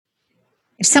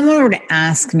If someone were to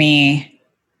ask me,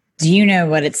 do you know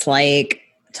what it's like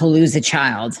to lose a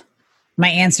child? My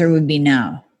answer would be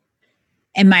no.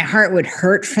 And my heart would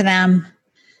hurt for them.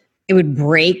 It would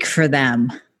break for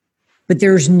them. But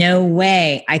there's no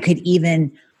way I could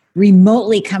even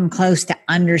remotely come close to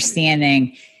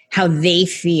understanding how they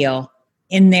feel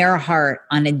in their heart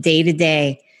on a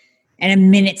day-to-day and a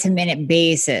minute-to-minute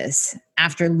basis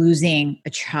after losing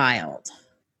a child.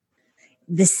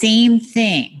 The same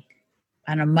thing,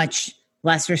 on a much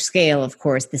lesser scale, of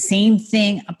course, the same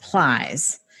thing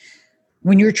applies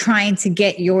when you're trying to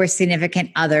get your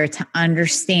significant other to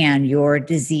understand your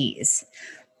disease.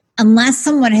 Unless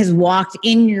someone has walked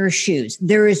in your shoes,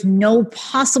 there is no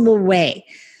possible way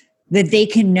that they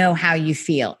can know how you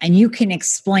feel, and you can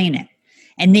explain it,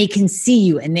 and they can see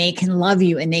you, and they can love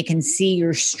you, and they can see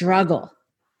your struggle.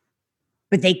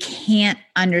 But they can't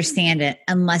understand it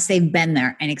unless they've been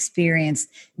there and experienced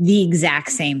the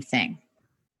exact same thing.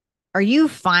 Are you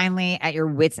finally at your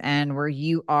wit's end where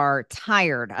you are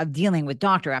tired of dealing with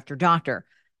doctor after doctor?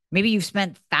 Maybe you've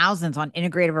spent thousands on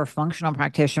integrative or functional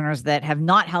practitioners that have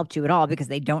not helped you at all because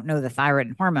they don't know the thyroid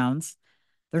and hormones.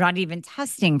 They're not even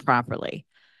testing properly.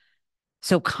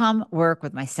 So come work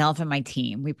with myself and my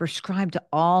team. We prescribe to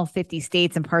all 50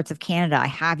 states and parts of Canada. I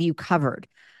have you covered.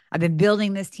 I've been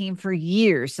building this team for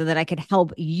years so that I could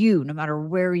help you no matter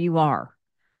where you are.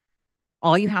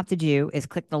 All you have to do is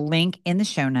click the link in the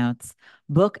show notes,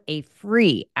 book a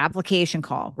free application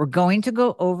call. We're going to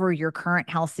go over your current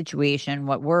health situation,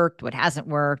 what worked, what hasn't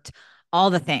worked, all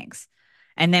the things.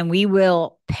 And then we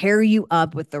will pair you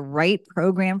up with the right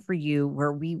program for you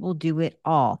where we will do it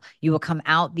all. You will come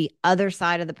out the other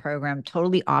side of the program,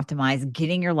 totally optimized,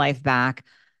 getting your life back.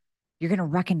 You're going to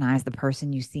recognize the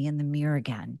person you see in the mirror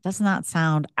again. Doesn't that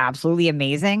sound absolutely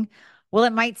amazing? Well,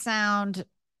 it might sound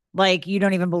like you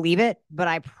don't even believe it, but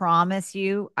I promise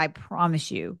you,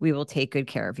 we will take good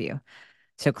care of you.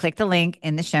 So click the link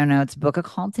in the show notes, book a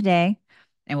call today,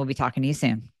 and we'll be talking to you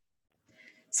soon.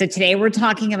 So today we're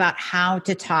talking about how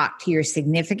to talk to your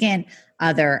significant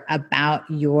other about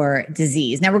your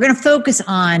disease. Now we're going to focus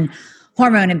on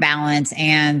hormone imbalance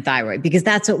and thyroid because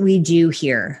that's what we do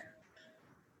here.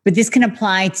 But this can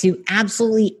apply to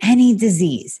absolutely any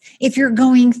disease. If you're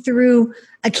going through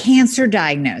a cancer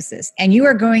diagnosis and you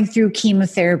are going through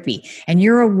chemotherapy and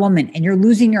you're a woman and you're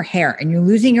losing your hair and you're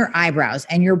losing your eyebrows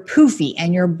and you're poofy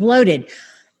and you're bloated,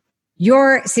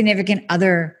 your significant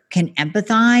other can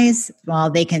empathize. Well,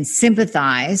 they can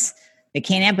sympathize. They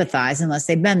can't empathize unless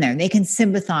they've been there. They can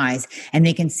sympathize and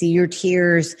they can see your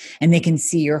tears and they can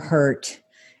see your hurt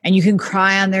and you can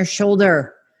cry on their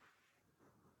shoulder.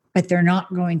 But they're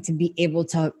not going to be able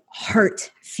to heart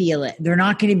feel it. They're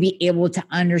not going to be able to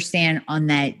understand on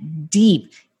that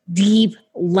deep, deep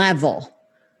level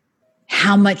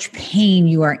how much pain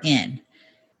you are in,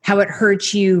 how it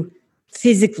hurts you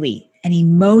physically and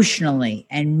emotionally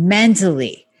and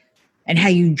mentally, and how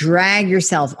you drag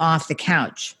yourself off the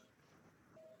couch.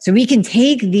 So we can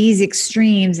take these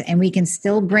extremes and we can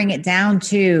still bring it down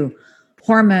to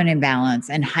hormone imbalance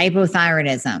and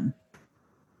hypothyroidism.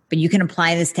 But you can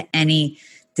apply this to any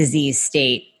disease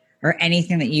state or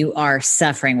anything that you are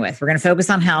suffering with. We're going to focus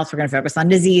on health. We're going to focus on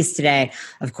disease today.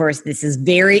 Of course, this is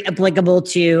very applicable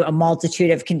to a multitude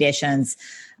of conditions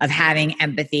of having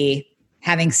empathy,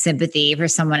 having sympathy for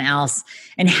someone else,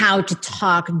 and how to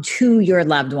talk to your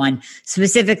loved one.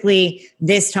 Specifically,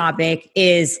 this topic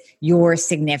is your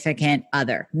significant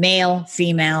other. Male,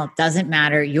 female, doesn't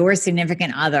matter. Your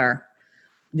significant other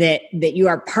that you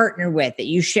are partnered with, that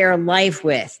you share life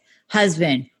with,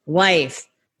 husband, wife,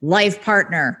 life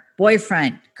partner,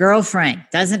 boyfriend, girlfriend,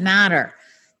 doesn't matter.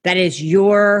 That is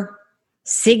your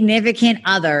significant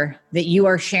other that you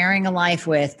are sharing a life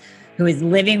with, who is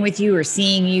living with you or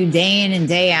seeing you day in and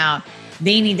day out.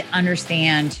 They need to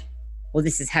understand, well,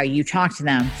 this is how you talk to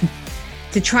them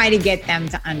to try to get them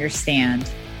to understand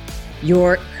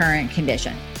your current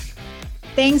condition.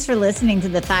 Thanks for listening to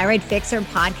the Thyroid Fixer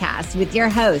podcast with your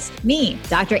host, me,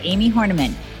 Dr. Amy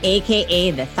Horniman,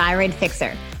 aka the Thyroid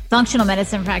Fixer, functional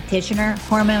medicine practitioner,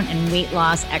 hormone and weight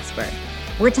loss expert.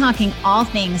 We're talking all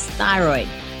things thyroid,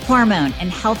 hormone,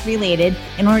 and health related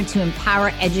in order to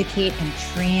empower, educate, and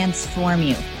transform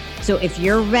you. So if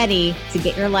you're ready to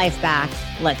get your life back,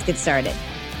 let's get started.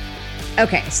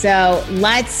 Okay, so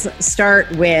let's start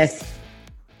with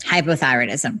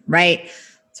hypothyroidism, right?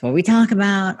 That's what we talk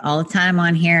about all the time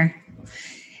on here.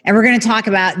 And we're going to talk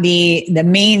about the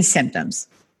main symptoms.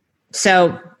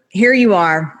 So here you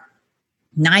are,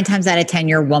 9 times out of 10,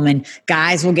 you're a woman.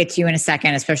 Guys will get to you in a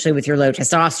second, especially with your low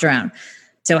testosterone.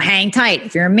 So hang tight.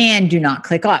 If you're a man, do not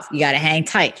click off. You got to hang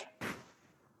tight.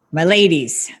 My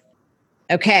ladies.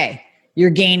 Okay. you're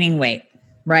gaining weight,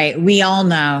 right? We all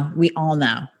know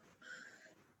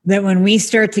that when we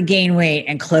start to gain weight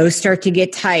and clothes start to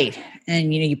get tight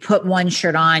and, you put one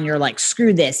shirt on, you're like,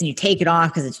 screw this. And you take it off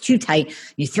because it's too tight.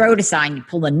 You throw it aside and you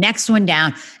pull the next one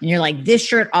down and you're like, this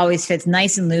shirt always fits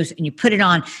nice and loose. And you put it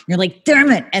on, and you're like, damn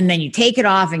it. And then you take it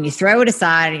off and you throw it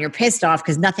aside and you're pissed off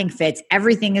because nothing fits.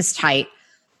 Everything is tight.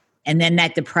 And then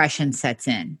that depression sets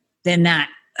in. Then that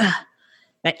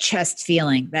chest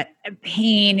feeling, that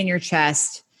pain in your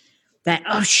chest, that,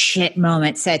 oh shit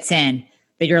moment sets in.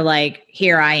 That you're like,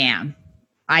 here I am.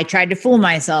 I tried to fool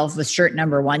myself with shirt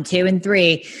number 1, 2, and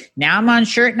 3. Now I'm on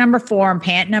shirt number 4 and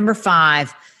pant number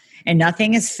 5, and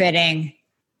nothing is fitting.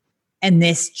 And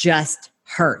this just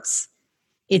hurts.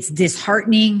 It's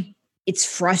disheartening. It's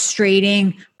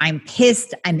frustrating. I'm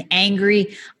pissed. I'm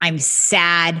angry. I'm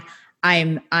sad.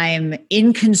 I'm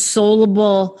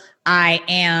inconsolable. I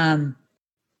am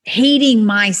hating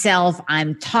myself.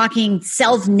 I'm talking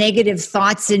self-negative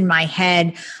thoughts in my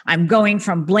head. I'm going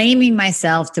from blaming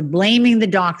myself to blaming the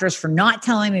doctors for not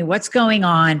telling me what's going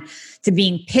on, to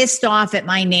being pissed off at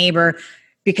my neighbor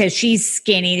because she's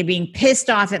skinny, to being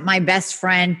pissed off at my best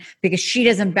friend because she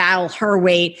doesn't battle her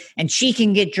weight and she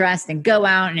can get dressed and go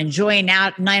out and enjoy a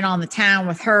night on the town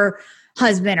with her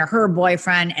husband or her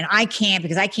boyfriend, and I can't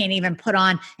because I can't even put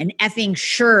on an effing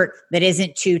shirt that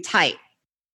isn't too tight.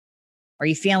 Are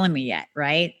you feeling me yet?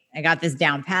 Right? I got this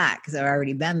down pat because I've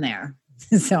already been there.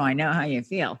 So I know how you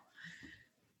feel.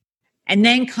 And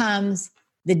then comes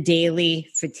the daily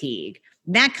fatigue.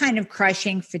 That kind of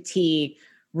crushing fatigue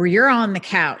where you're on the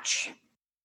couch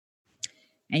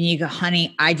and you go,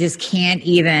 honey, I just can't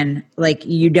even,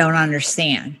 you don't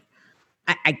understand.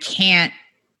 I can't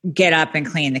get up and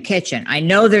clean the kitchen. I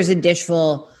know there's a dish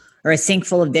full or a sink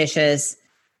full of dishes.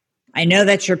 I know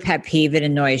that's your pet peeve. It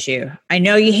annoys you. I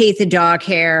know you hate the dog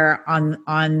hair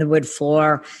on the wood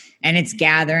floor and it's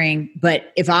gathering.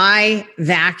 But if I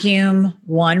vacuum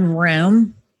one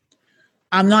room,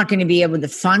 I'm not going to be able to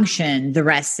function the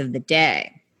rest of the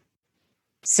day.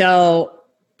 So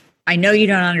I know you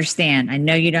don't understand.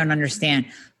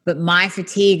 But my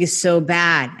fatigue is so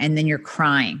bad. And then you're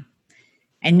crying.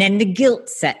 And then the guilt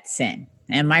sets in.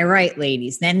 Am I right,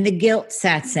 ladies? Then the guilt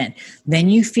sets in. Then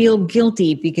you feel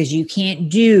guilty because you can't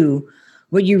do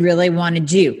what you really want to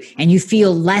do. And you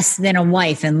feel less than a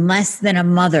wife and less than a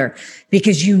mother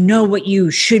because you know what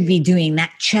you should be doing.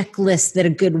 That checklist that a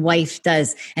good wife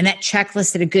does, and that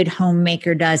checklist that a good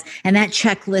homemaker does, and that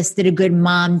checklist that a good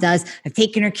mom does of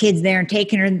taking her kids there and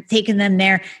taking them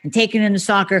there and taking them to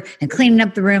soccer and cleaning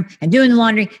up the room and doing the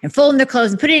laundry and folding their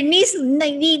clothes and putting it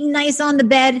neat and nice on the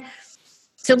bed.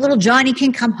 So little Johnny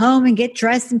can come home and get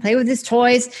dressed and play with his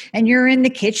toys, and you're in the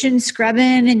kitchen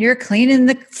scrubbing and you're cleaning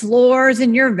the floors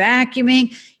and you're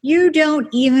vacuuming. You don't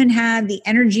even have the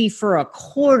energy for a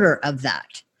quarter of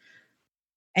that.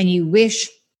 And you wish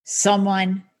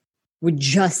someone would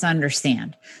just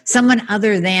understand. Someone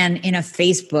other than in a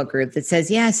Facebook group that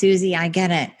says, yeah, Susie, I get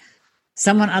it.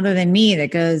 Someone other than me that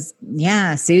goes,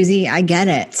 yeah, Susie, I get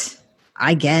it.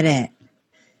 I get it.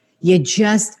 You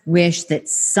just wish that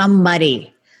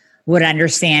somebody would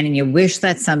understand, and you wish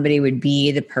that somebody would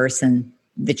be the person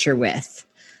that you're with,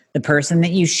 the person that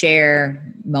you share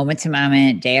moment to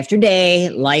moment, day after day,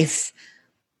 life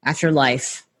after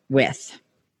life with.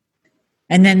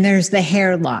 And then there's the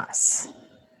hair loss.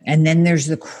 And then there's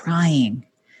the crying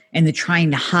and the trying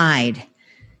to hide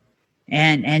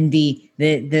and the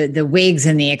wigs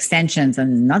and the extensions.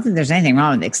 And not that there's anything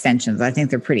wrong with the extensions. I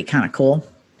think they're pretty kind of cool.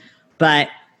 But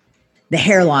the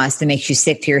hair loss that makes you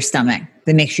sick to your stomach,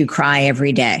 that makes you cry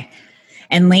every day.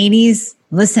 And ladies,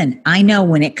 listen, I know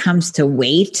when it comes to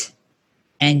weight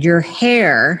and your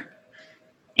hair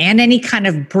and any kind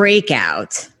of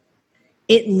breakout,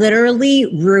 it literally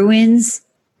ruins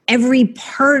every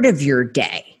part of your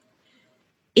day.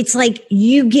 It's like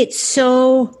you get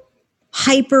so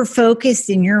hyper-focused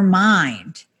in your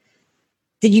mind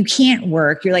that you can't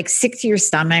work. You're like sick to your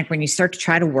stomach when you start to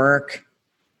try to work.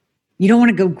 You don't want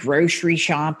to go grocery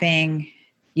shopping.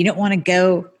 You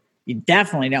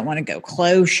definitely don't want to go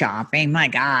clothes shopping. My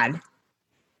God.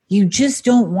 You just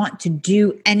don't want to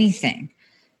do anything.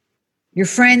 Your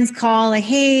friends call like,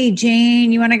 hey,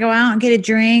 Jane, you want to go out and get a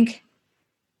drink?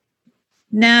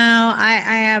 No, I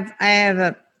have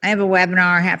a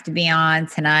webinar I have to be on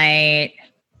tonight.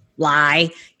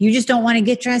 Lie. You just don't want to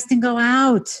get dressed and go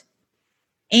out.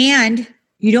 And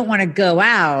you don't want to go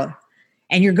out.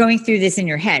 And you're going through this in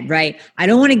your head, right? I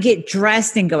don't want to get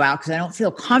dressed and go out because I don't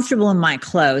feel comfortable in my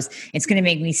clothes. It's going to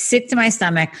make me sick to my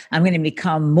stomach. I'm going to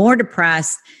become more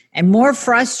depressed and more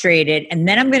frustrated. And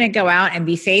then I'm going to go out and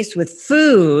be faced with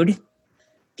food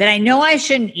that I know I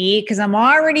shouldn't eat because I'm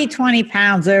already 20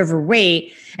 pounds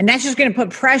overweight, and that's just going to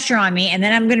put pressure on me. And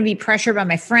then I'm going to be pressured by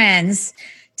my friends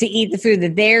to eat the food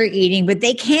that they're eating, but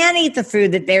they can't eat the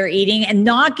food that they're eating and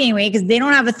not gain weight because they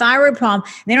don't have a thyroid problem.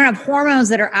 They don't have hormones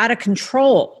that are out of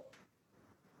control.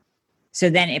 So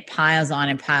then it piles on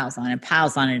and piles on and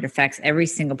piles on. It affects every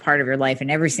single part of your life and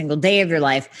every single day of your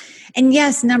life. And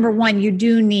yes, number one, you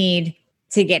do need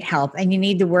to get help, and you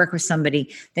need to work with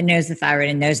somebody that knows the thyroid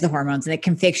and knows the hormones and that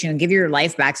can fix you and give you your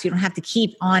life back so you don't have to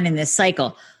keep on in this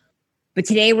cycle. But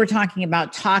today we're talking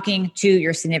about talking to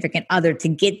your significant other to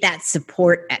get that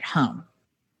support at home.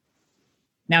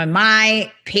 Now, in my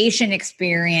patient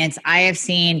experience, I have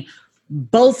seen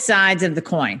both sides of the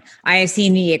coin. I have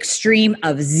seen the extreme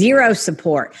of zero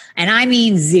support, and I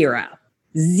mean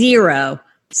zero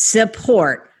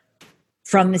support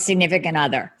from the significant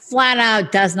other. Flat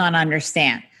out does not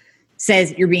understand.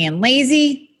 Says you're being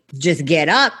lazy, just get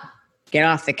up, get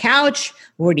off the couch.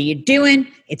 What are you doing?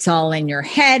 It's all in your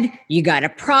head. You got a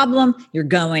problem. You're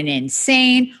going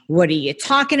insane. What are you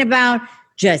talking about?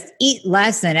 Just eat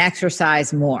less and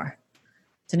exercise more.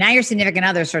 So now your significant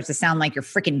other starts to sound like your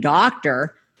freaking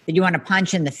doctor that you want to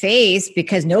punch in the face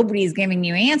because nobody's giving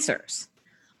you answers.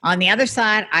 On the other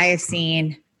side, I have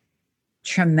seen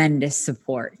tremendous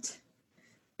support.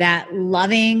 That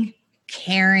loving,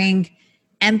 caring,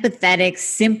 empathetic,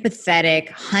 sympathetic,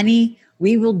 honey,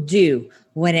 we will do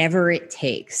whatever it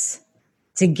takes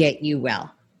to get you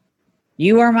well.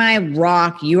 You are my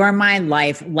rock. You are my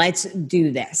life. Let's do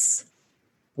this.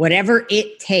 Whatever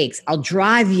it takes, I'll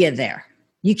drive you there.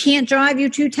 You can't drive, you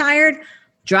too tired?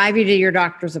 Drive you to your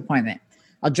doctor's appointment.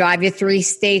 I'll drive you 3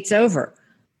 states over.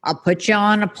 I'll put you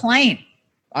on a plane.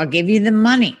 I'll give you the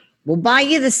money. We'll buy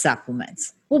you the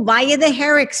supplements. We'll buy you the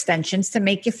hair extensions to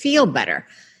make you feel better.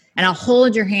 And I'll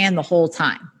hold your hand the whole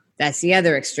time. That's the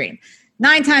other extreme.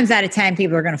 9 times out of 10,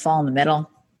 people are going to fall in the middle.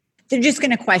 They're just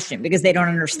going to question because they don't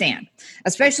understand,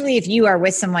 especially if you are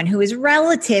with someone who is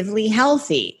relatively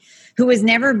healthy, who has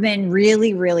never been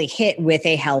really, really hit with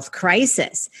a health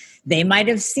crisis. They might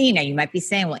have seen it. You might be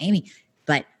saying, well, Amy,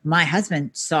 but my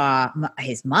husband saw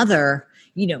his mother,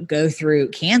 go through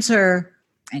cancer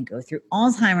and go through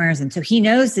Alzheimer's. And so he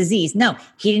knows disease. No,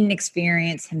 he didn't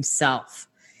experience himself.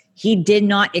 He did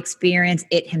not experience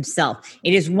it himself.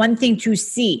 It is one thing to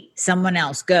see someone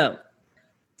else go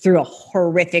through a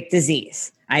horrific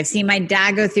disease. I've seen my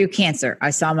dad go through cancer. I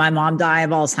saw my mom die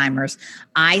of Alzheimer's.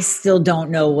 I still don't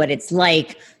know what it's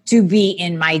like to be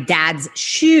in my dad's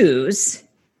shoes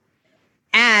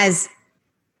as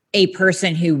a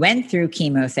person who went through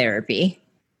chemotherapy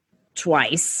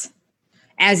twice,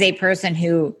 as a person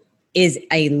who is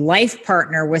a life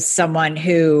partner with someone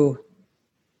who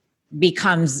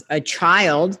becomes a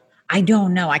child. I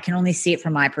don't know. I can only see it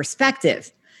from my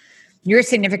perspective. Your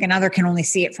significant other can only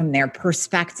see it from their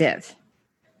perspective.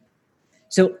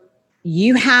 So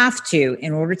you have to,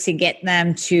 in order to get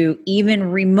them to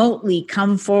even remotely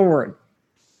come forward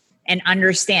and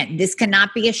understand, this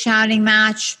cannot be a shouting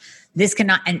match. This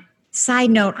cannot, and side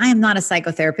note, I am not a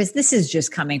psychotherapist. This is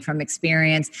just coming from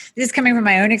experience. This is coming from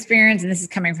my own experience, and this is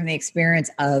coming from the experience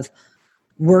of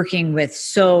working with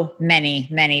so many,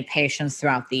 many patients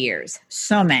throughout the years.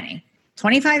 So many.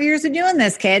 25 years of doing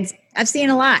this, kids. I've seen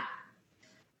a lot.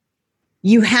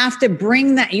 You have to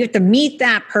you have to meet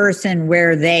that person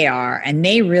where they are, and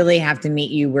they really have to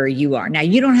meet you where you are. Now,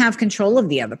 you don't have control of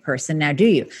the other person now, do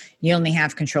you? You only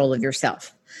have control of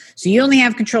yourself. So you only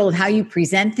have control of how you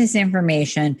present this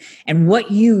information and what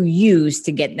you use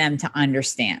to get them to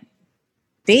understand.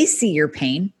 They see your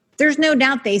pain. There's no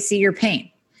doubt they see your pain.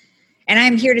 And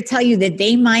I'm here to tell you that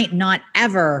they might not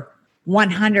ever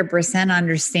 100%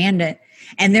 understand it.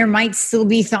 And there might still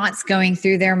be thoughts going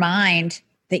through their mind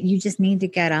that you just need to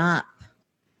get up.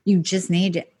 You just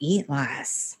need to eat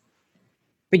less.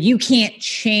 But you can't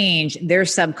change their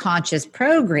subconscious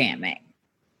programming.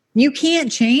 You can't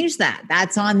change that.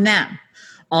 That's on them.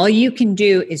 All you can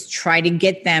do is try to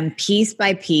get them piece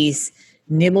by piece,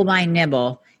 nibble by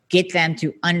nibble, get them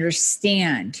to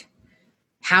understand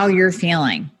how you're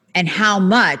feeling and how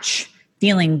much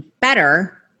feeling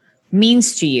better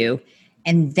means to you.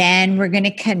 And then we're going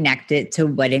to connect it to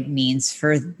what it means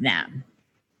for them.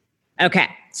 Okay,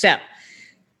 so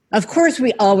of course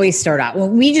we always start out, well,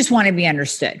 we just want to be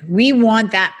understood. We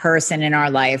want that person in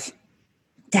our life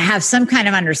to have some kind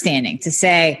of understanding, to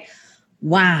say,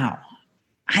 wow,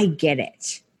 I get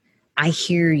it. I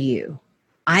hear you.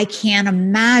 I can't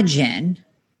imagine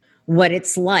what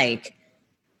it's like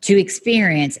to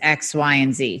experience X, Y,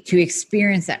 and Z, to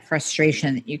experience that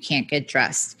frustration that you can't get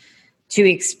dressed, to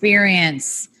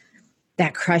experience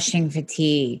that crushing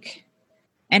fatigue,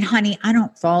 And honey, I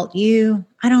don't fault you.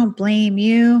 I don't blame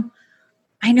you.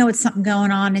 I know it's something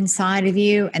going on inside of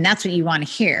you, and that's what you want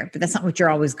to hear, but that's not what you're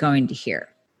always going to hear.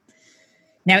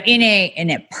 Now, in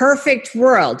a perfect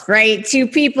world, right, two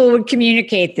people would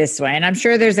communicate this way. And I'm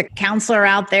sure there's a counselor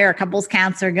out there, a couples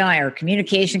counselor going, or a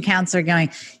communication counselor going,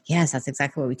 yes, that's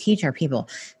exactly what we teach our people.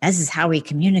 This is how we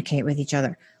communicate with each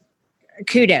other.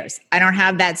 Kudos. I don't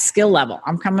have that skill level.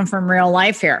 I'm coming from real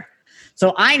life here.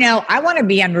 So I know I want to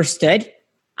be understood.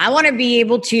 I want to be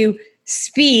able to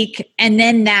speak, and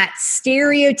then that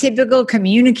stereotypical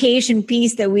communication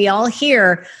piece that we all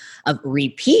hear of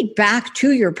repeat back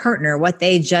to your partner what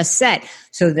they just said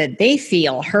so that they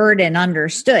feel heard and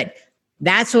understood.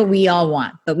 That's what we all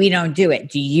want, but we don't do it.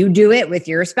 Do you do it with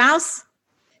your spouse?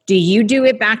 Do you do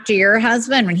it back to your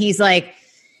husband when he's like,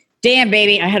 damn,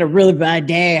 baby, I had a really bad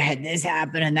day. I had this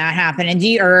happen and that happen. And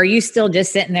or are you still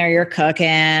just sitting there, you're cooking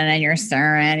and you're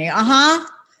stirring?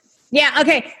 Yeah,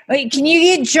 okay. Wait, can you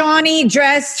get Johnny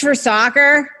dressed for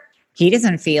soccer? He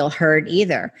doesn't feel heard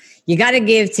either. You got to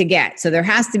give to get. So there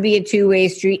has to be a two-way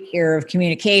street here of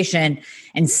communication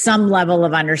and some level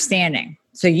of understanding.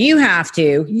 So you have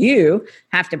to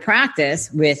practice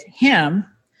with him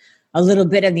a little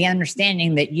bit of the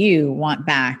understanding that you want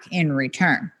back in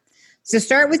return. So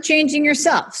start with changing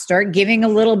yourself. Start giving a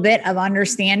little bit of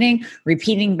understanding,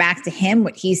 repeating back to him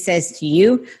what he says to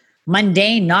you.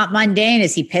 Mundane, not mundane.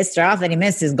 Is he pissed off that he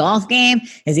missed his golf game?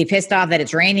 Is he pissed off that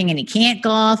it's raining and he can't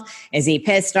golf? Is he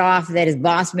pissed off that his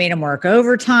boss made him work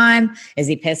overtime? Is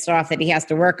he pissed off that he has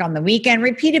to work on the weekend?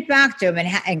 Repeat it back to him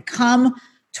and come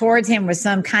towards him with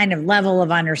some kind of level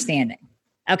of understanding.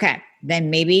 Okay,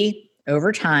 then maybe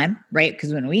over time, right?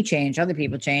 Because when we change, other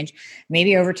people change.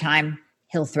 Maybe over time,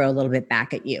 he'll throw a little bit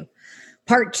back at you.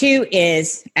 Part 2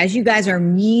 is, as you guys are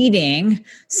meeting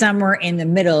somewhere in the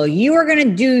middle, you are going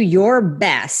to do your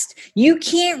best. You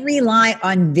can't rely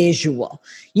on visual.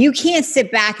 You can't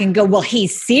sit back and go, well, he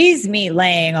sees me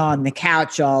laying on the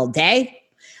couch all day.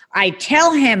 I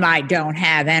tell him I don't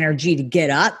have energy to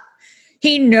get up.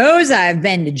 He knows I've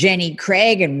been to Jenny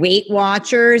Craig and Weight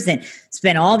Watchers and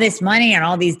spent all this money on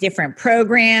all these different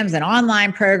programs and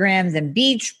online programs and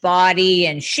Beachbody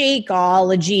and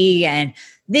Shakeology and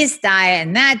this diet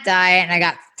and that diet. And I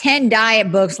got 10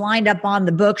 diet books lined up on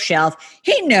the bookshelf.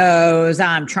 He knows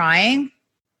I'm trying.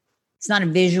 It's not a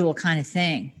visual kind of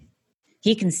thing.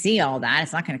 He can see all that.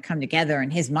 It's not going to come together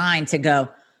in his mind to go,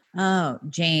 oh,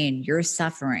 Jane, you're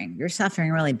suffering. You're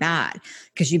suffering really bad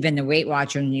because you've been the Weight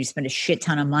Watcher and you spend a shit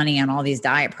ton of money on all these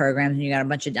diet programs and you got a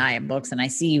bunch of diet books and I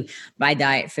see you buy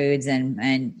diet foods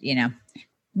and you know,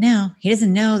 no, he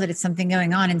doesn't know that it's something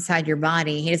going on inside your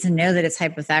body. He doesn't know that it's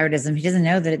hypothyroidism. He doesn't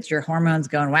know that it's your hormones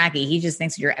going wacky. He just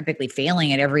thinks you're epically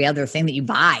failing at every other thing that you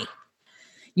buy.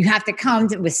 You have to come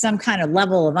with some kind of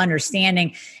level of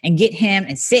understanding and get him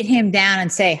and sit him down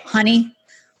and say, honey,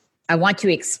 I want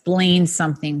to explain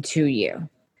something to you.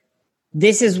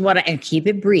 This is what and keep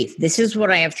it brief. This is what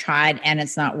I have tried and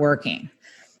it's not working.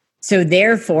 So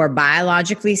therefore,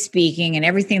 biologically speaking, and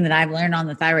everything that I've learned on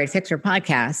the Thyroid Fixer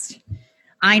podcast,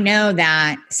 I know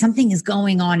that something is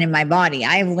going on in my body.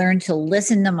 I've learned to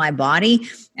listen to my body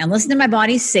and listen to my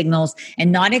body's signals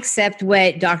and not accept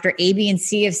what Dr. A, B, and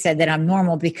C have said that I'm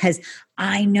normal because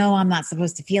I know I'm not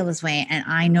supposed to feel this way and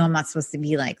I know I'm not supposed to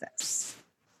be like this.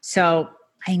 So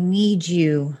I need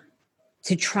you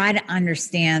to try to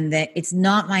understand that it's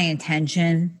not my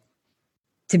intention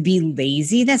to be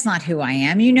lazy. That's not who I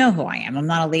am. You know who I am. I'm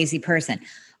not a lazy person.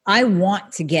 I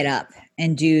want to get up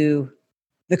and do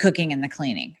the cooking and the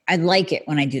cleaning. I like it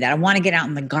when I do that. I want to get out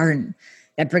in the garden.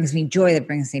 That brings me joy. That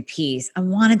brings me peace. I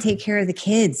want to take care of the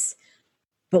kids.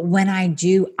 But when I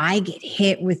do, I get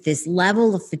hit with this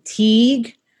level of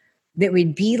fatigue that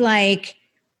would be like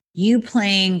you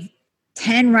playing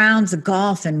 10 rounds of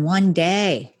golf in one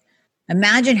day.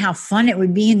 Imagine how fun it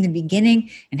would be in the beginning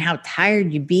and how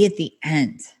tired you'd be at the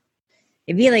end.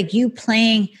 It'd be like you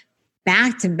playing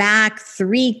back-to-back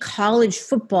 3 college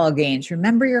football games.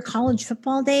 Remember your college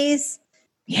football days?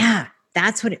 Yeah,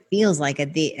 that's what it feels like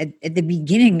at the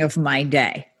beginning of my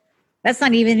day. That's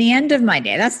not even the end of my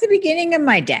day. That's the beginning of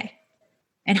my day.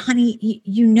 And honey,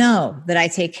 you know that I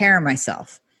take care of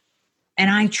myself and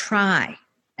I try.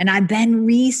 And I've been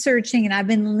researching and I've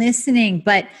been listening,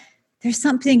 but there's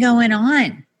something going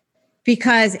on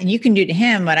because, and you can do to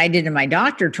him what I did to my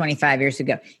doctor 25 years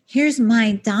ago. Here's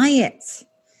my diet.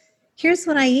 Here's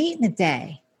what I eat in a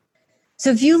day.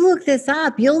 So if you look this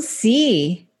up, you'll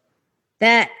see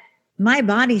that my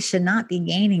body should not be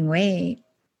gaining weight.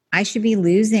 I should be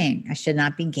losing. I should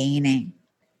not be gaining.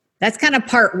 That's kind of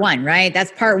part 1, right?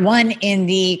 That's part 1 in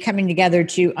the coming together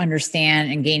to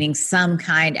understand and gaining some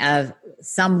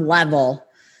level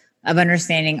of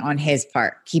understanding on his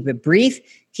part. Keep it brief,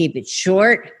 keep it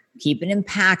short, keep it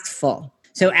impactful.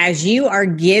 So as you are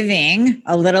giving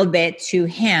a little bit to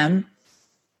him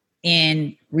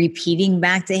in repeating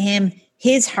back to him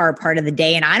his hard part of the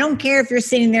day, and I don't care if you're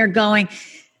sitting there going,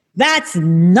 that's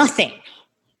nothing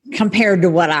compared to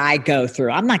what I go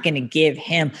through. I'm not going to give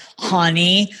him,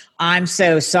 honey, I'm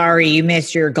so sorry you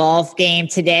missed your golf game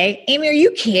today. Amy, are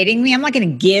you kidding me? I'm not going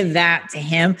to give that to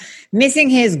him. Missing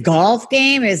his golf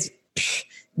game is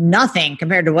nothing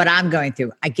compared to what I'm going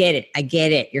through. I get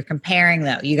it. You're comparing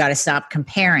though. You got to stop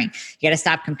comparing. You got to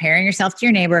stop comparing yourself to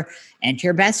your neighbor and to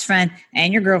your best friend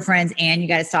and your girlfriends. And you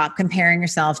got to stop comparing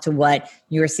yourself to what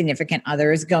your significant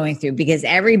other is going through, because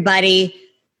everybody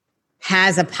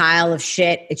has a pile of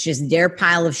shit. It's just their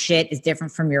pile of shit is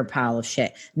different from your pile of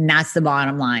shit. And that's the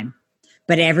bottom line.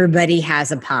 But everybody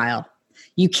has a pile.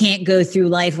 You can't go through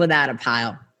life without a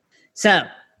pile. So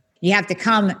you have to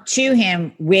come to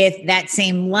him with that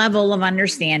same level of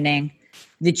understanding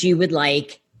that you would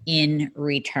like in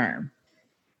return.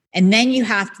 And then you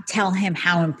have to tell him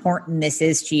how important this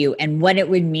is to you and what it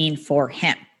would mean for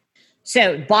him.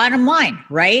 So bottom line,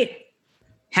 right?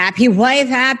 Happy wife,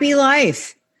 happy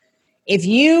life. If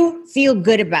you feel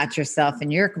good about yourself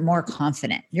and you're more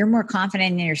confident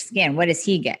in your skin, what does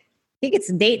he get? He gets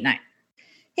a date night.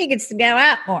 He gets to go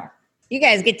out more. You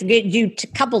guys get to do a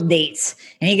couple dates,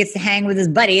 and he gets to hang with his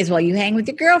buddies while you hang with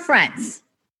your girlfriends.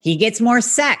 He gets more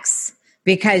sex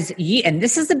because and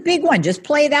this is a big one. Just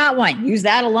play that one. Use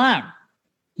that alone.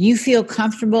 You feel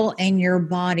comfortable in your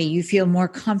body. You feel more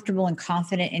comfortable and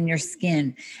confident in your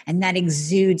skin, and that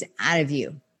exudes out of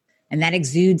you. And that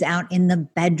exudes out in the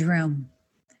bedroom.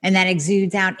 And that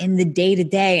exudes out in the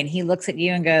day-to-day. And he looks at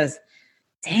you and goes,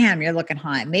 damn, you're looking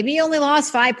hot. Maybe you only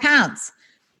lost 5 pounds.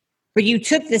 But you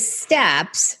took the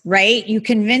steps, right? You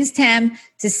convinced him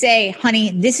to say,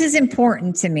 honey, this is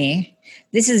important to me.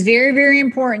 This is very, very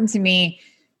important to me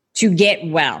to get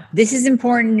well. This is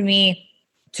important to me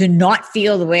to not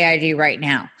feel the way I do right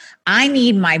now. I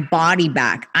need my body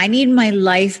back. I need my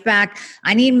life back.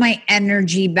 I need my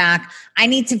energy back. I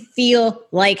need to feel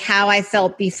like how I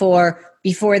felt before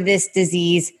this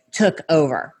disease took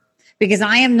over. Because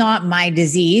I am not my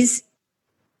disease.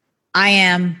 I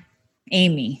am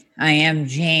Amy. I am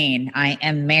Jane. I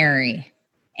am Mary.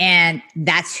 And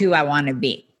that's who I want to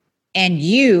be. And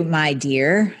you, my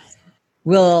dear,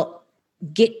 will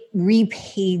get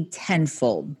repaid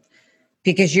tenfold.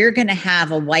 Because you're going to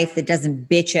have a wife that doesn't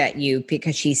bitch at you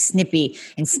because she's snippy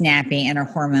and snappy and her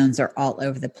hormones are all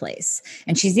over the place.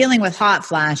 And she's dealing with hot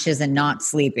flashes and not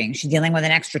sleeping. She's dealing with an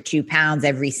extra 2 pounds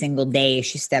every single day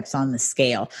she steps on the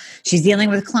scale. She's dealing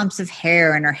with clumps of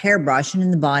hair in her hairbrush and in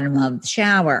the bottom of the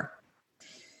shower.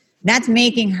 That's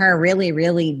making her really,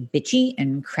 really bitchy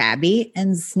and crabby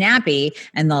and snappy.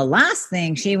 And the last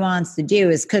thing she wants to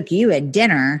do is cook you a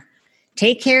dinner,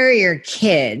 take care of your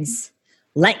kids,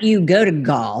 let you go to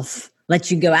golf,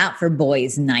 let you go out for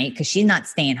boys' night because she's not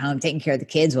staying home taking care of the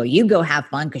kids while you go have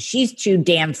fun because she's too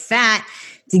damn fat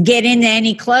to get into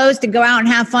any clothes to go out and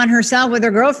have fun herself with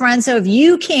her girlfriend. So if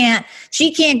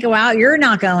she can't go out, you're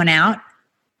not going out.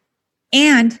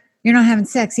 And you're not having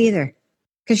sex either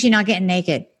because she's not getting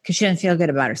naked because she doesn't feel good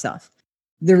about herself.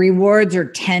 The rewards are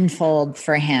tenfold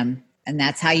for him, and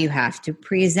that's how you have to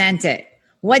present it.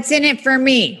 What's in it for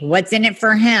me? What's in it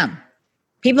for him?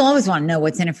 People always want to know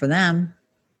what's in it for them.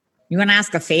 You want to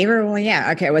ask a favor? Well,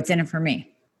 yeah. Okay. What's in it for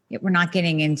me? We're not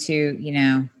getting into,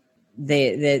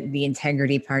 the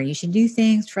integrity part. You should do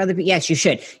things for other people. Yes, you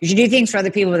should. You should do things for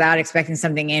other people without expecting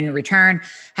something in return.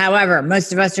 However,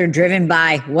 most of us are driven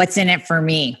by what's in it for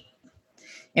me.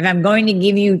 If I'm going to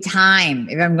give you time,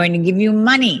 if I'm going to give you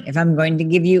money, if I'm going to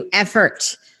give you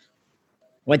effort,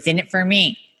 what's in it for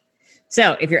me?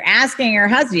 So if you're asking your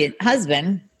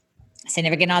husband,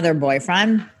 significant other,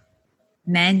 boyfriend,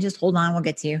 men, just hold on, we'll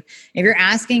get to you. If you're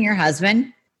asking your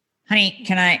husband, honey,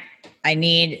 I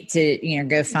need to,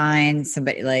 go find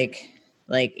somebody like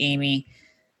Amy,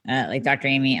 like Dr.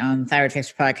 Amy on Thyroid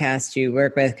Fixer podcast to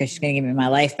work with because she's going to give me my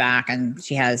life back. And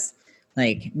she has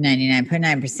like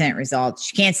 99.9% results.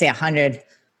 She can't say 100,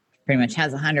 pretty much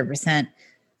has 100%.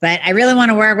 But I really want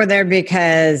to work with her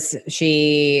because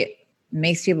she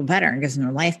makes people better and gives them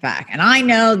their life back. And I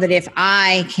know that if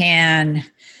I can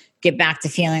get back to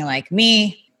feeling like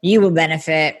me, you will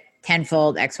benefit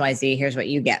tenfold XYZ. Here's what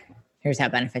you get. Here's how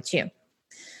it benefits you.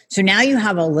 So now you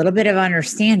have a little bit of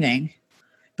understanding,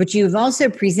 but you've also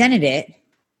presented it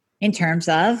in terms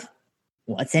of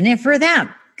what's in it for them,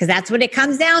 because that's what it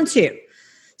comes down to.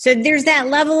 So there's that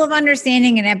level of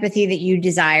understanding and empathy that you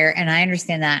desire. And I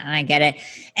understand that and I get it.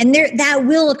 And that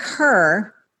will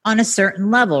occur on a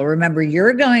certain level. Remember,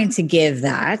 you're going to give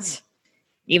that,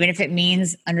 even if it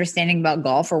means understanding about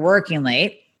golf or working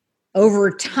late.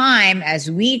 Over time, as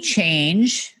we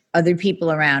change, other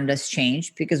people around us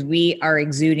change because we are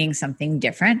exuding something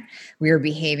different. We are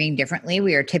behaving differently.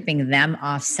 We are tipping them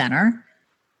off center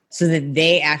so that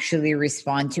they actually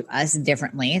respond to us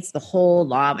differently. It's the whole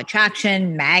law of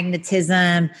attraction,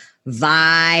 magnetism,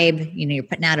 vibe. You're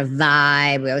putting out a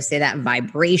vibe. We always say that,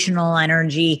 vibrational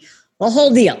energy, the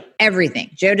whole deal, everything.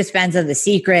 Joe Dispenza, The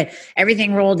Secret,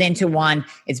 everything rolled into one.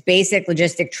 It's basic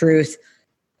logistic truth.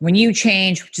 When you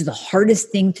change, which is the hardest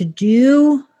thing to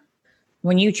do,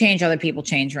 when you change, other people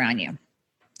change around you.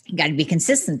 You got to be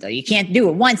consistent, though. You can't do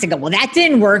it once and go, well, that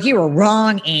didn't work. You were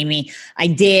wrong, Amy. I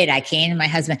did. I came to my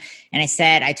husband and I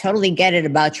said, I totally get it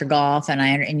about your golf. And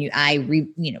I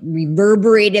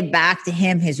reverberated back to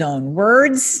him his own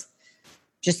words,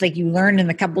 just like you learned in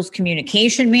the couples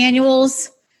communication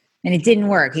manuals. And it didn't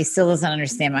work. He still doesn't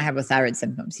understand my hypothyroid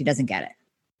symptoms. He doesn't get it.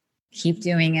 Keep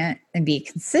doing it and be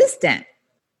consistent.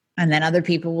 And then other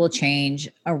people will change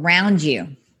around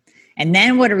you. And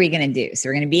then what are we going to do? So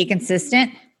we're going to be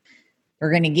consistent. We're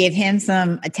going to give him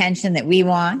some attention that we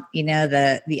want,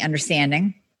 the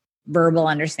understanding, verbal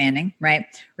understanding, right?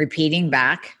 Repeating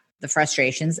back the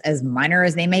frustrations, as minor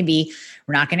as they may be.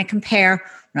 We're not going to compare.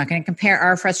 We're not going to compare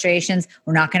our frustrations.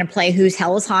 We're not going to play whose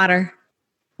hell is hotter.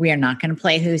 We are not going to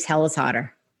play whose hell is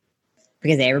hotter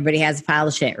because everybody has a pile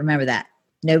of shit. Remember that.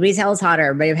 Nobody's hell is hotter.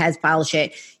 Everybody has a pile of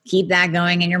shit. Keep that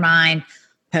going in your mind.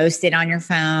 Post it on your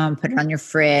phone. Put it on your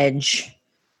fridge.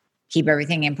 Keep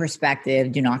everything in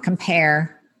perspective. Do not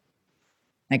compare.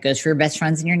 That goes for your best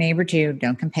friends and your neighbor too.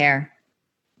 Don't compare.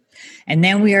 And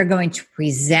then we are going to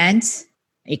present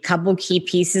a couple key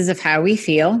pieces of how we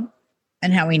feel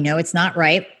and how we know it's not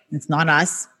right. It's not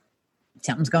us.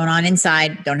 Something's going on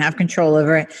inside. Don't have control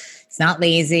over it. It's not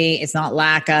lazy. It's not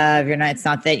lack of. It's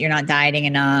not that you're not dieting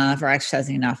enough or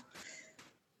exercising enough.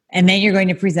 And then you're going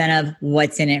to present of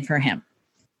what's in it for him.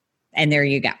 And there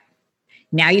you go.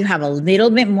 Now you have a little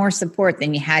bit more support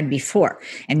than you had before.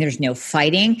 And there's no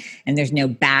fighting, and there's no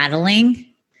battling,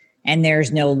 and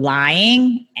there's no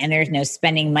lying, and there's no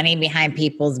spending money behind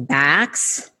people's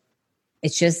backs.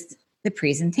 It's just the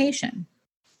presentation.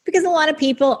 Because a lot of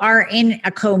people are in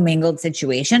a commingled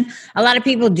situation. A lot of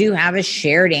people do have a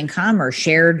shared income or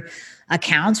shared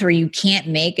accounts where you can't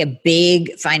make a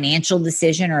big financial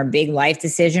decision or a big life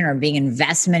decision or a big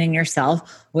investment in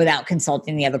yourself without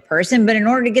consulting the other person. But in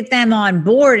order to get them on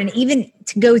board and even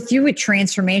to go through a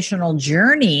transformational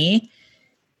journey,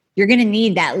 you're going to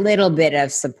need that little bit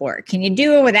of support. Can you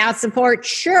do it without support?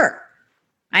 Sure.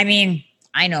 I mean,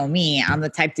 I know me. I'm the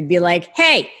type to be like,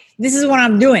 hey, this is what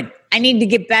I'm doing. I need to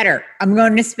get better. I'm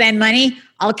going to spend money.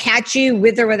 I'll catch you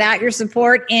with or without your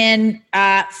support in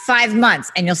 5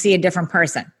 months and you'll see a different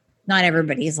person. Not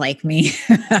everybody's like me.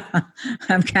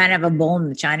 I'm kind of a bull in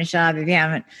the china shop if you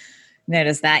haven't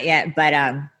noticed that yet, but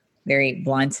very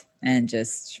blunt and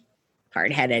just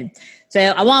hard-headed. So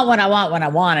I want what I want when I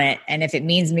want it. And if it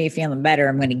means me feeling better,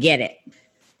 I'm going to get it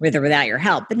with or without your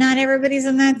help. But not everybody's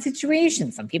in that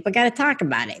situation. Some people got to talk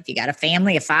about it. If you got a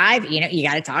family of 5, you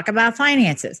got to talk about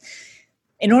finances.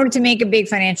 In order to make a big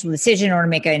financial decision, in order to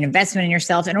make an investment in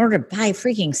yourself, in order to buy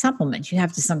freaking supplements, you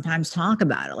have to sometimes talk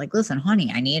about it. Like, listen,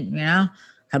 honey, I need, a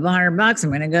couple $100. I'm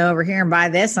going to go over here and buy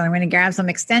this, and I'm going to grab some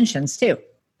extensions too.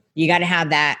 You got to have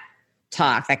that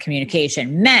talk, that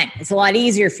communication. Men, it's a lot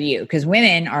easier for you because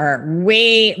women are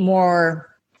way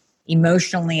more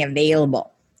emotionally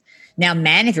available. Now,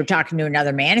 men, if you're talking to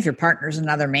another man, if your partner's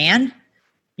another man,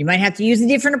 you might have to use a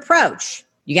different approach.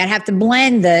 You got to have to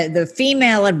blend the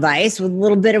female advice with a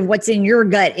little bit of what's in your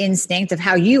gut instinct of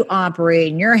how you operate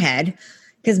in your head,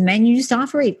 because men, you just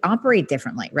operate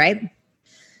differently, right?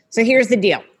 So here's the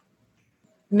deal.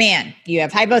 Man, you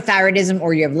have hypothyroidism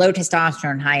or you have low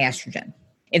testosterone, high estrogen.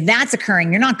 If that's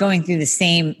occurring, you're not going through the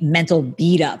same mental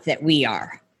beat up that we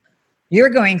are. You're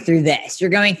going through this. You're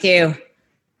going through,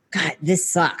 God, this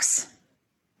sucks.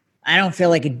 I don't feel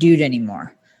like a dude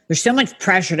anymore. There's so much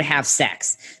pressure to have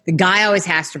sex. The guy always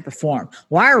has to perform.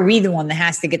 Why are we the one that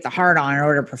has to get the hard on in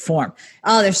order to perform?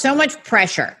 Oh, there's so much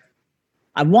pressure.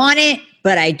 I want it,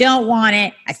 but I don't want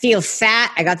it. I feel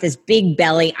fat. I got this big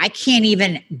belly. I can't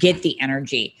even get the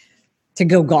energy to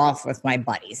go golf with my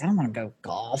buddies. I don't want to go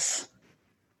golf.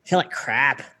 I feel like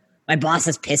crap. My boss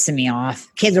is pissing me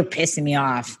off. Kids are pissing me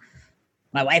off.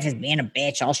 My wife is being a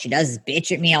bitch. All she does is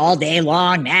bitch at me all day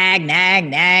long. Nag, nag,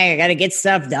 nag. I got to get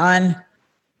stuff done.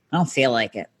 I don't feel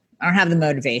like it. I don't have the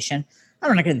motivation. I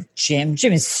don't want to go to the gym.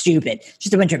 Gym is stupid.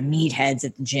 Just a bunch of meatheads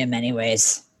at the gym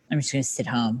anyways. I'm just going to sit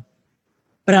home.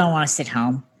 But I don't want to sit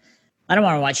home. I don't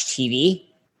want to watch TV.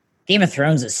 Game of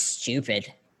Thrones is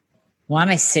stupid. Why am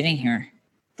I sitting here?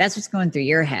 That's what's going through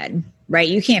your head, right?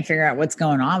 You can't figure out what's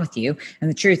going on with you. And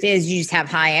the truth is you just have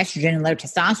high estrogen and low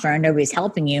testosterone. Nobody's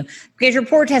helping you because your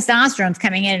poor testosterone's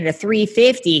coming in at a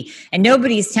 350 and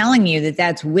nobody's telling you that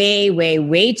that's way, way,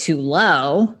 way too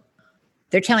low.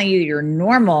 They're telling you you're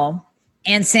normal.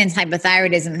 And since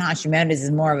hypothyroidism and Hashimoto's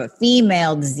is more of a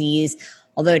female disease,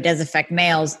 although it does affect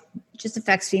males, it just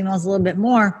affects females a little bit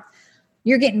more.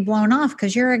 You're getting blown off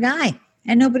because you're a guy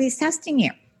and nobody's testing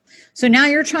you. So now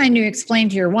you're trying to explain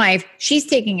to your wife, she's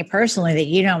taking it personally that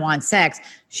you don't want sex.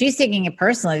 She's taking it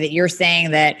personally that you're saying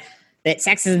that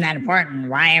sex isn't that important.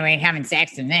 Why are we having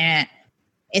sex? And that?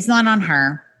 It's not on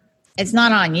her. It's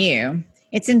not on you.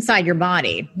 It's inside your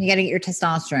body. You got to get your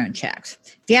testosterone checked.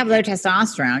 If you have low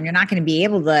testosterone, you're not going to be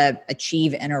able to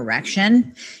achieve an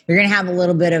erection. You're going to have a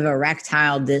little bit of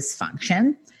erectile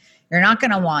dysfunction. You're not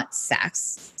going to want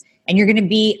sex. And you're going to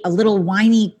be a little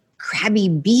whiny, crabby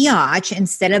biatch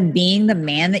instead of being the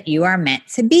man that you are meant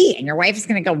to be. And your wife is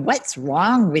going to go, what's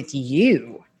wrong with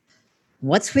you?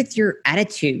 What's with your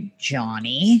attitude,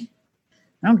 Johnny?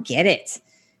 I don't get it.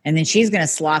 And then she's going to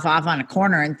slough off on a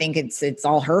corner and think it's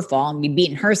all her fault and be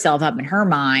beating herself up in her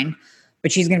mind.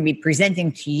 But she's going to be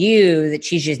presenting to you that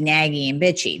she's just naggy and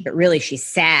bitchy. But really she's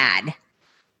sad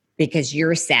because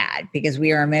you're sad, because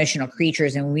we are emotional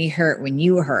creatures and we hurt when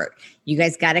you hurt. You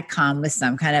guys got to come with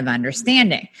some kind of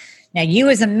understanding. Now, you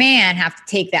as a man have to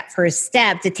take that first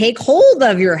step to take hold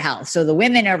of your health. So the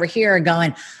women over here are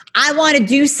going, I want to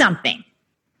do something.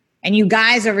 And you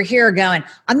guys over here are going,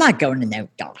 I'm not going to no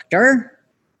doctor.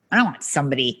 I don't want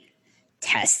somebody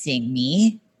testing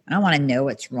me. I don't want to know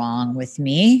what's wrong with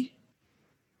me.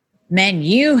 Men,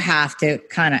 you have to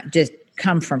kind of just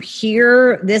come from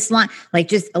here, this line, like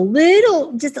just a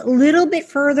little bit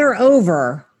further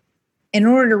over in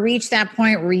order to reach that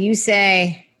point where you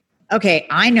say, okay,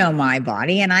 I know my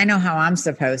body and I know how I'm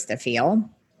supposed to feel.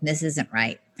 This isn't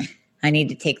right. I need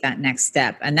to take that next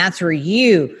step. And that's where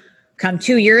you come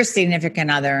to your significant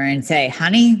other and say,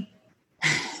 honey,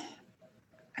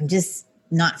 I'm just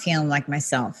not feeling like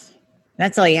myself.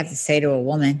 That's all you have to say to a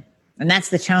woman. And that's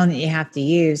the tone that you have to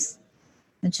use.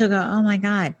 And she'll go, oh my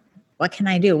God, what can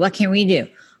I do? What can we do?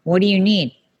 What do you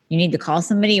need? You need to call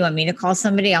somebody? You want me to call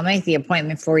somebody? I'll make the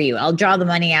appointment for you. I'll draw the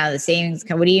money out of the savings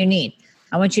account. What do you need?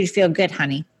 I want you to feel good,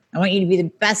 honey. I want you to be the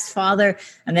best father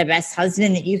and the best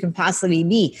husband that you can possibly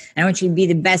be. And I want you to be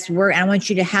the best work. And I want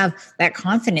you to have that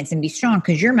confidence and be strong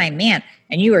because you're my man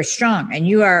and you are strong and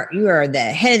you are the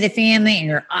head of the family and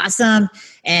you're awesome.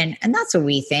 And that's what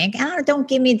we think. And don't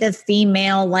give me the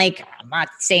female, like, I'm not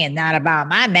saying that about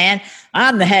my man.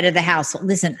 I'm the head of the house.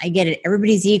 Listen, I get it.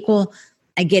 Everybody's equal.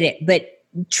 I get it. But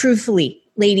truthfully,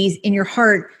 ladies, in your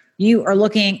heart, you are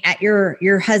looking at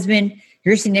your husband,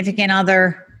 your significant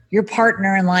other, your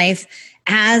partner in life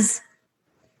as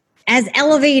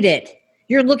elevated.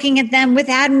 You're looking at them with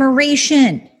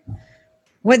admiration.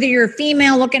 Whether you're a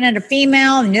female looking at a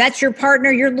female and that's your partner,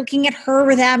 you're looking at her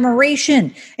with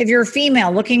admiration. If you're a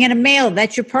female looking at a male,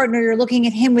 that's your partner, you're looking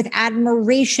at him with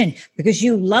admiration because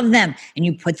you love them and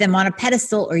you put them on a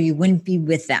pedestal or you wouldn't be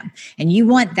with them. And you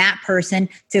want that person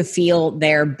to feel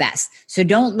their best. So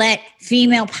don't let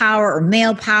female power or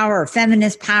male power or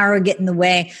feminist power get in the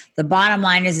way. The bottom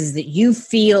line is that you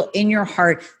feel in your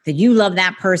heart that you love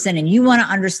that person and you want to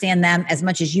understand them as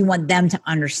much as you want them to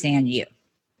understand you.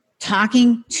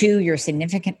 Talking to your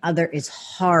significant other is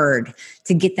hard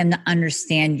to get them to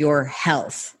understand your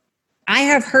health. I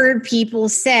have heard people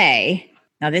say,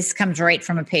 now this comes right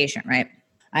from a patient, right?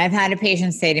 I've had a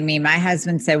patient say to me, my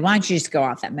husband said, why don't you just go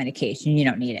off that medication? You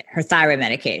don't need it. Her thyroid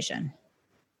medication.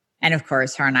 And of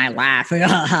course, her and I laugh.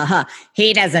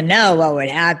 He doesn't know what would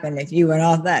happen if you went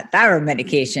off that thyroid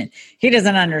medication. He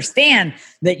doesn't understand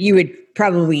that you would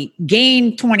probably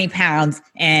gain 20 pounds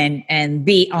and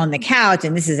be on the couch.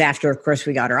 And this is after, of course,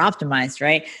 we got her optimized,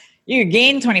 right? You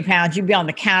gain 20 pounds, you'd be on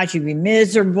the couch, you'd be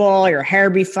miserable, your hair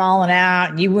be falling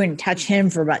out, and you wouldn't touch him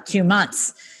for about 2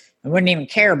 months and wouldn't even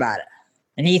care about it.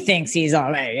 And he thinks he's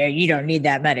all, hey, you don't need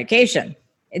that medication.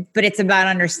 But it's about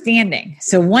understanding.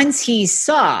 So once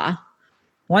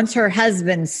her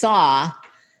husband saw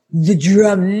the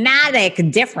dramatic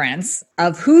difference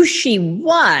of who she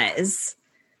was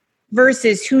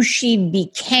versus who she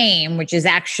became, which is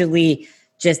actually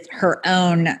just her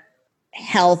own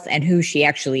health and who she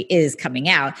actually is coming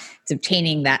out, it's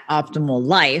obtaining that optimal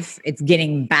life. It's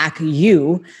getting back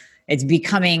you. It's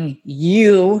becoming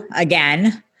you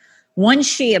again. Once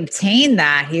she obtained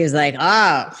that, he was like,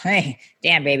 oh, hey,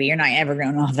 damn, baby, you're not ever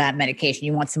going off that medication.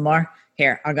 You want some more?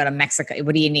 Here, I'll go to Mexico.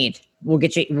 What do you need? We'll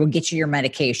get you your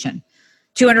medication.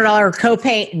 $200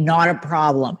 copay, not a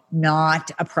problem.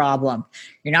 Not a problem.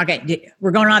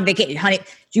 We're going on vacation. Honey,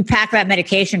 you pack that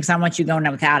medication because I want you going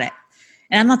without it.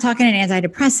 And I'm not talking an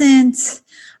antidepressant.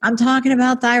 I'm talking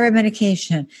about thyroid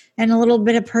medication and a little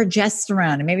bit of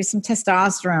progesterone and maybe some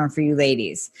testosterone for you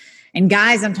ladies. And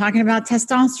guys, I'm talking about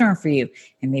testosterone for you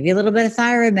and maybe a little bit of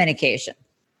thyroid medication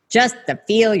just to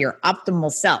feel your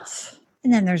optimal self.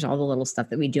 And then there's all the little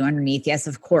stuff that we do underneath. Yes,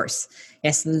 of course.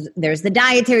 Yes, there's the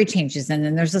dietary changes, and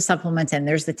then there's the supplements, and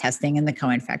there's the testing and the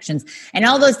co-infections and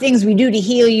all those things we do to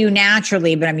heal you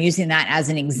naturally. But I'm using that as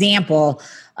an example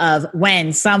of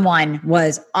when someone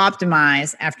was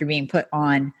optimized after being put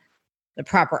on the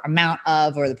proper amount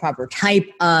of or the proper type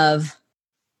of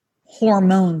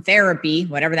hormone therapy,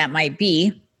 whatever that might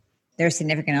be. Their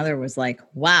significant other was like,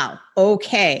 wow,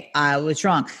 okay, I was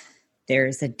wrong.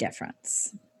 There's a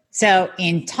difference. So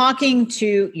in talking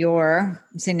to your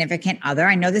significant other,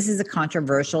 I know this is a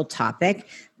controversial topic,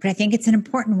 but I think it's an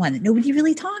important one that nobody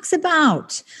really talks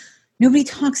about. Nobody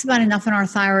talks about enough in our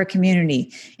thyroid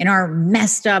community, in our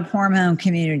messed up hormone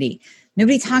community.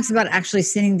 Nobody talks about actually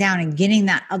sitting down and getting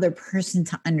that other person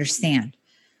to understand.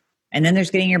 And then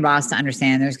there's getting your boss to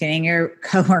understand. There's getting your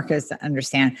coworkers to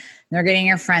understand. They're getting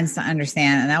your friends to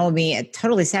understand. And that will be a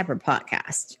totally separate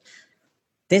podcast.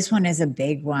 This one is a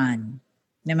big one.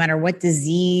 No matter what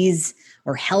disease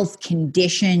or health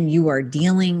condition you are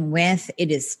dealing with, it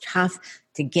is tough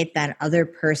to get that other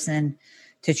person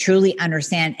to truly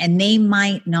understand. And they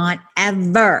might not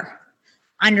ever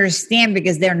understand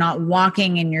because they're not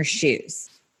walking in your shoes.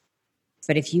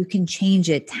 But if you can change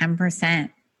it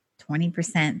 10%,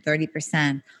 20%,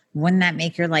 30%, wouldn't that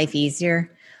make your life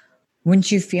easier?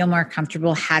 Wouldn't you feel more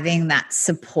comfortable having that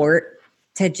support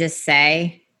to just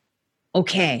say,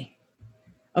 okay,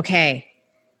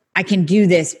 I can do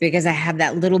this because I have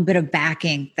that little bit of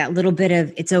backing, that little bit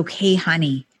of, it's okay,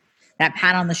 honey, that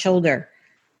pat on the shoulder,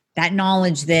 that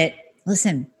knowledge that,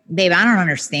 listen, babe, I don't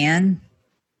understand.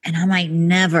 And I might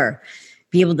never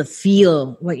be able to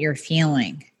feel what you're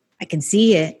feeling. I can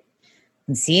see it. I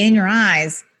can see it in your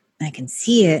eyes. I can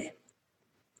see it.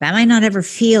 But I might not ever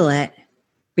feel it,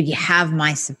 but you have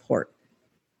my support.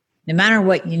 No matter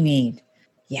what you need,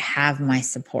 you have my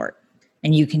support.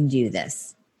 And you can do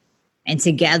this. And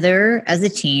together as a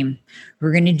team,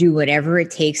 we're going to do whatever it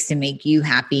takes to make you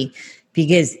happy,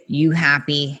 because you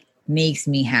happy makes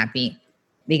me happy,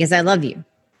 because I love you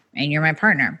and you're my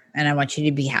partner and I want you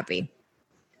to be happy.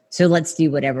 So let's do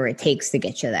whatever it takes to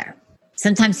get you there.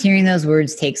 Sometimes hearing those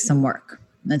words takes some work.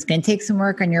 It's going to take some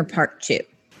work on your part too.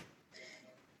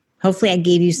 Hopefully I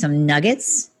gave you some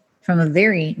nuggets from a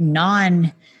very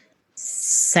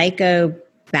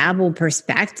non-psychobabble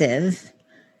perspective.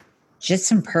 Just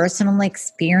some personal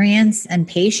experience and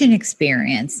patient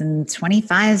experience. And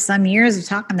 25 some years of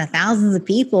talking to thousands of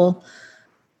people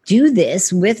do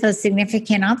this with a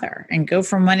significant other and go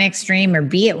from one extreme or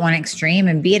be at one extreme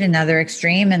and be at another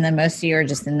extreme. And then most of you are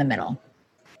just in the middle.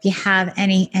 If you have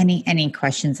any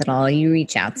questions at all, you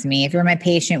reach out to me. If you're my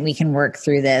patient, we can work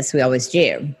through this. We always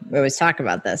do. We always talk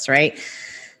about this, right?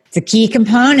 It's a key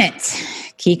component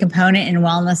in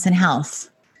wellness and health.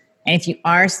 And if you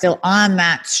are still on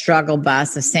that struggle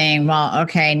bus of saying, well,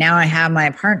 okay, now I have my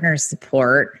partner's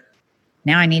support.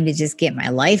 Now I need to just get my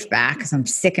life back because I'm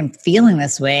sick and feeling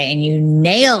this way. And you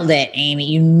nailed it, Amy.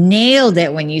 You nailed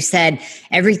it when you said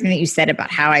everything that you said about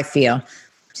how I feel.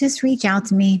 Just reach out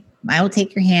to me. I will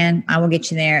take your hand. I will get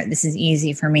you there. This is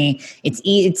easy for me.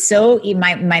 It's so,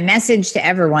 my message to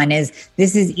everyone is,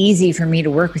 this is easy for me to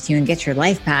work with you and get your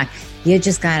life back. You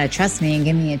just got to trust me and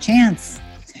give me a chance.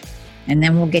 And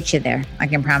then we'll get you there. I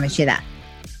can promise you that.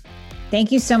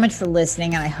 Thank you so much for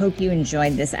listening, and I hope you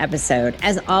enjoyed this episode.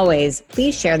 As always,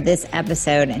 please share this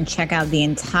episode and check out the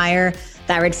entire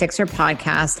Thyroid Fixer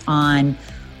podcast on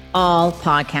all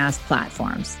podcast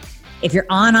platforms. If you're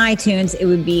on iTunes, it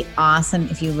would be awesome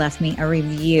if you left me a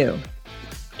review.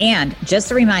 And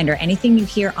just a reminder, anything you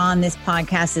hear on this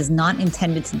podcast is not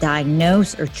intended to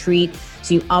diagnose or treat,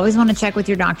 so you always want to check with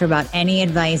your doctor about any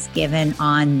advice given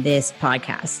on this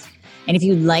podcast. And if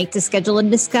you'd like to schedule a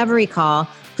discovery call,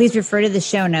 please refer to the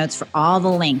show notes for all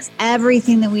the links.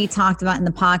 Everything that we talked about in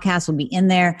the podcast will be in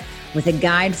there with a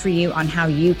guide for you on how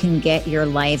you can get your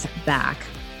life back.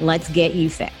 Let's get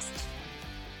you fixed.